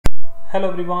Hello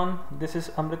everyone, this is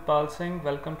Amritpal Singh.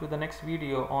 Welcome to the next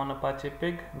video on Apache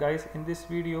Pig. Guys, in this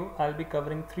video I'll be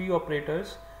covering three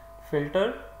operators: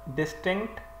 filter,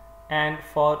 distinct and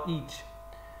for each.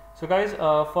 So guys,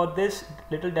 for this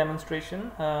little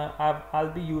demonstration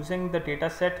I'll be using the data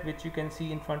set which you can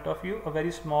see in front of you, a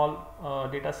very small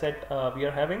data set we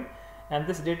are having, and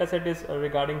this data set is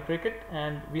regarding cricket,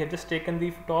 and we have just taken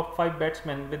the top 5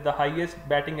 batsmen with the highest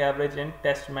batting average in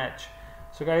test match.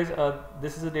 So guys,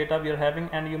 this is the data we are having,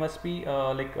 and you must be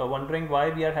wondering why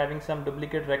we are having some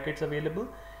duplicate records available.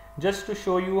 Just to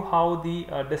show you how the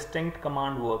distinct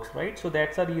command works, right? So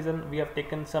that's the reason we have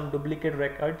taken some duplicate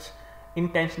records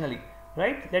intentionally,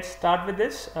 right? Let's start with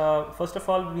this. First of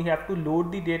all, we have to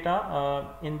load the data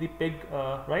in the pig,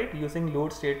 right, using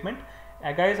load statement.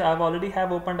 Guys, I've already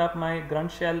have opened up my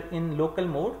grunt shell in local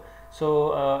mode,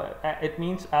 so it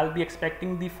means I'll be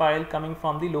expecting the file coming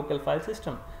from the local file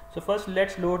system. So first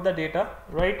let's load the data,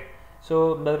 right?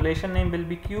 So the relation name will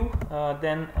be q,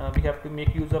 then we have to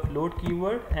make use of load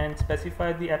keyword and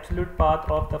specify the absolute path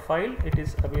of the file. It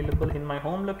is available in my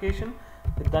home location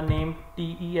with the name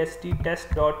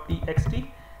test.txt,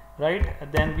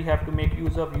 right? Then we have to make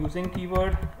use of using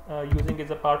keyword. Using is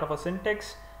a part of a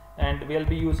syntax, and we'll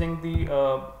be using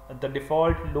the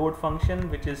default load function,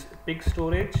 which is pig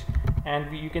storage,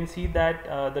 and you can see that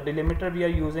the delimiter we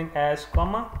are using as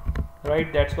comma,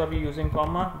 right? That's why we're using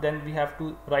comma. Then we have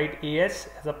to write as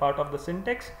a part of the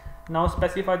syntax. Now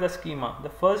specify the schema. The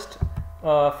first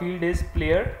field is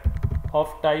player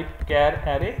of type char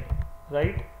array,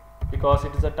 right, because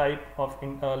it is a type of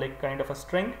kind of a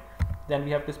string. Then we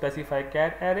have to specify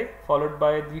char array, followed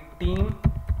by the team.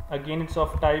 Again, it's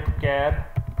of type char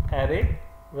array,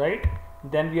 right?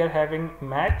 Then we are having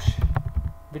match,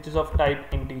 which is of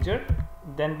type integer.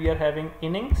 Then we are having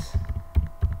innings,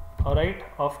 alright,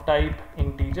 of type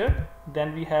integer.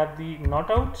 Then we have the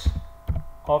not outs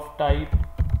of type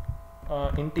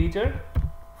integer,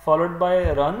 followed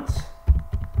by runs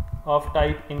of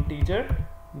type integer.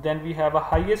 Then we have a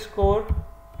highest score,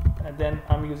 and then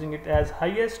I'm using it as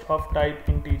highest of type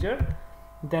integer.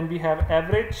 Then we have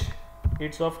average,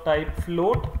 it's of type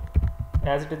float,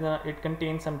 as it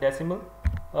contains some decimal.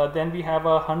 Then we have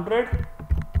 100,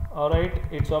 alright,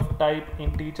 it's of type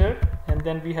integer. And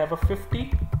then we have a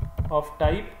 50 of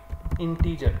type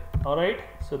integer. Alright,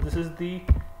 so this is the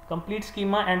complete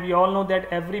schema, and we all know that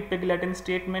every pig Latin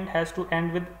statement has to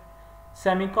end with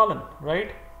semicolon,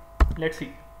 right? Let's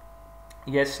see.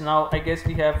 Yes, now I guess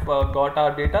we have got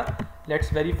our data.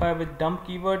 Let's verify with dump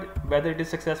keyword whether it is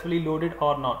successfully loaded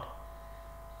or not.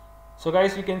 So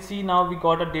guys, you can see now we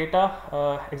got a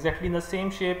data exactly in the same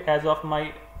shape as of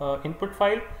my input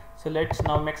file. So let's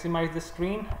now maximize the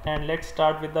screen, and let's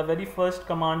start with the very first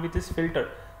command, which is filter.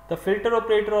 The filter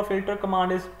operator or filter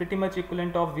command is pretty much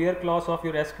equivalent of where clause of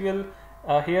your SQL.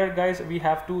 Here guys, we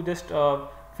have to just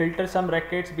filter some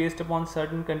records based upon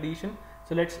certain condition.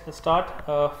 So let's start.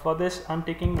 For this I'm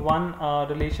taking one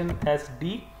relation as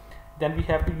D. Then we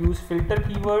have to use filter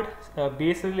keyword,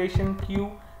 base relation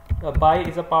q, by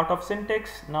is a part of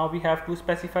syntax. Now we have to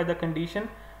specify the condition.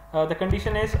 The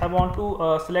condition is I want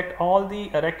to select all the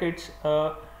records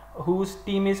whose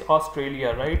team is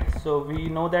Australia, right? So we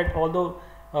know that although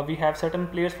we have certain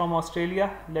players from Australia,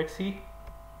 let's see.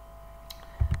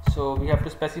 So we have to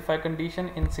specify condition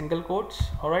in single quotes.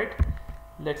 Alright,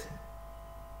 let's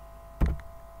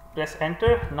press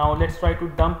enter. Now let's try to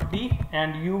dump D,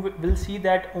 and you will see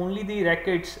that only the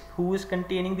records who is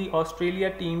containing the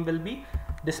Australia team will be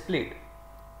displayed.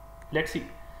 Let's see.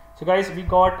 So guys, we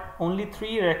got only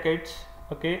 3 records,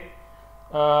 okay.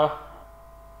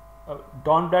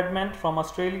 Don Bradman from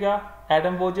Australia,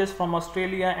 Adam Voges from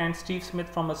Australia, and Steve Smith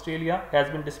from Australia has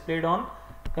been displayed on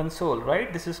console,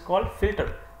 right? This is called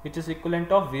filter, which is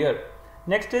equivalent of where.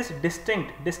 Next is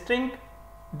distinct. Distinct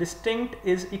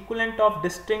is equivalent of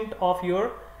distinct of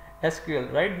your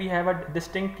SQL, right? We have a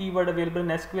distinct keyword available in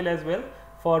SQL as well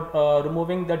for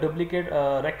removing the duplicate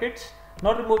records.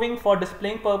 Not removing, for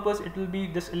displaying purpose, it will be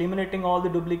just eliminating all the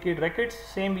duplicate records.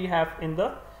 Same we have in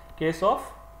the case of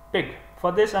pig.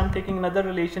 For this I'm taking another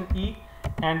relation E,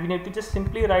 and we need to just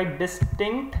simply write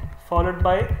distinct followed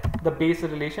by the base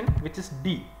relation, which is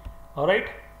D. Alright,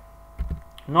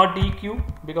 not DQ,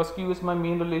 because Q is my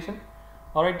main relation.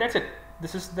 Alright, that's it.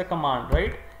 This is the command,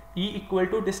 right? E equal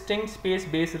to distinct space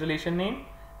base relation name.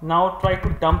 Now try to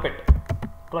dump it.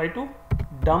 Try to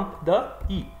dump the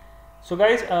E. So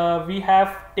guys, we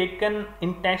have taken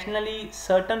intentionally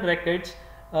certain records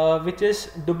which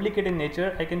is duplicate in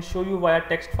nature. I can show you via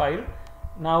text file.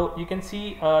 Now you can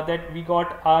see that we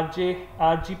got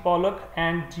RG Pollock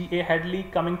and GA Hadley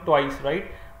coming twice, right?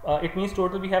 it means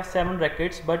total we have 7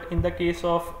 records, but in the case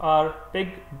of our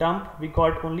pig dump we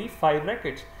got only 5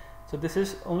 records. So this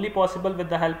is only possible with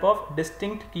the help of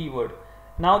distinct keyword.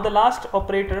 Now the last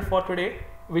operator for today,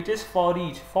 which is for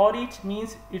each. For each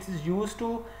means it is used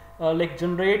to like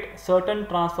generate certain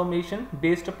transformation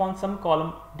based upon some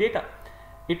column data.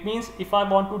 It means if I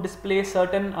want to display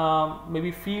certain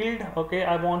maybe field, okay,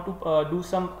 I want to do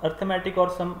some arithmetic or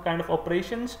some kind of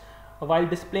operations while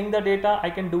displaying the data, I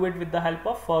can do it with the help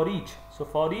of for each. So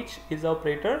for each is the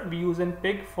operator we use in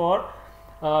pig for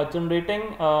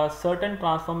generating certain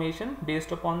transformation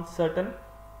based upon certain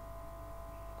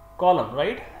column,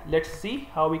 right? Let's see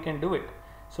how we can do it.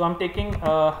 So I'm taking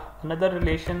another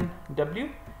relation W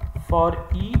for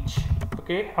each.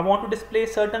 Okay, I want to display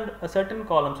certain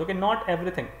columns. Okay, not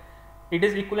everything. It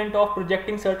is equivalent of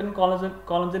projecting certain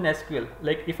columns in SQL.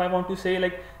 Like if I want to say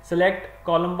like select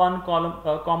column 1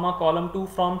 comma column 2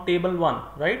 from table 1,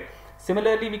 right?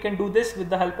 Similarly we can do this with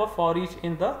the help of for each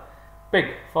in the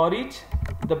pig. For each,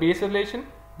 the base relation,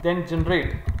 then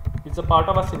generate. It's a part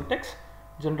of a syntax.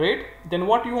 Generate. Then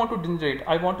what you want to generate?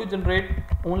 I want to generate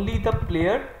only the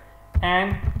player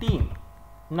and team.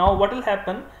 Now what will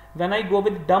happen when I go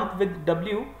with dump with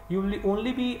W? You will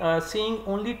only be seeing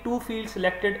only 2 fields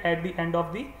selected at the end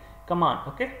of the command.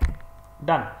 Okay,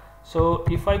 done. So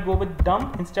if I go with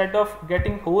dump, instead of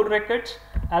getting whole records,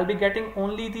 I'll be getting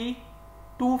only the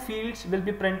 2 fields will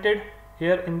be printed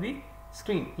here in the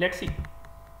screen. Let's see.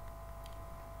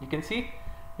 You can see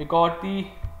we got the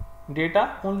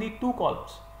data, only 2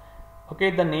 columns.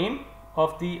 Okay, the name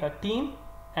of the team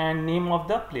and name of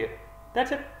the player.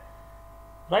 That's it.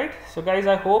 Right. So guys,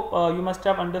 I hope you must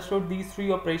have understood these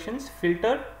 3 operations: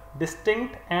 filter,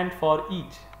 distinct and for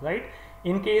each, right?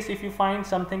 In case if you find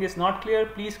something is not clear,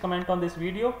 please comment on this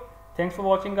video. Thanks for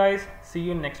watching guys. See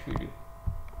you in next video.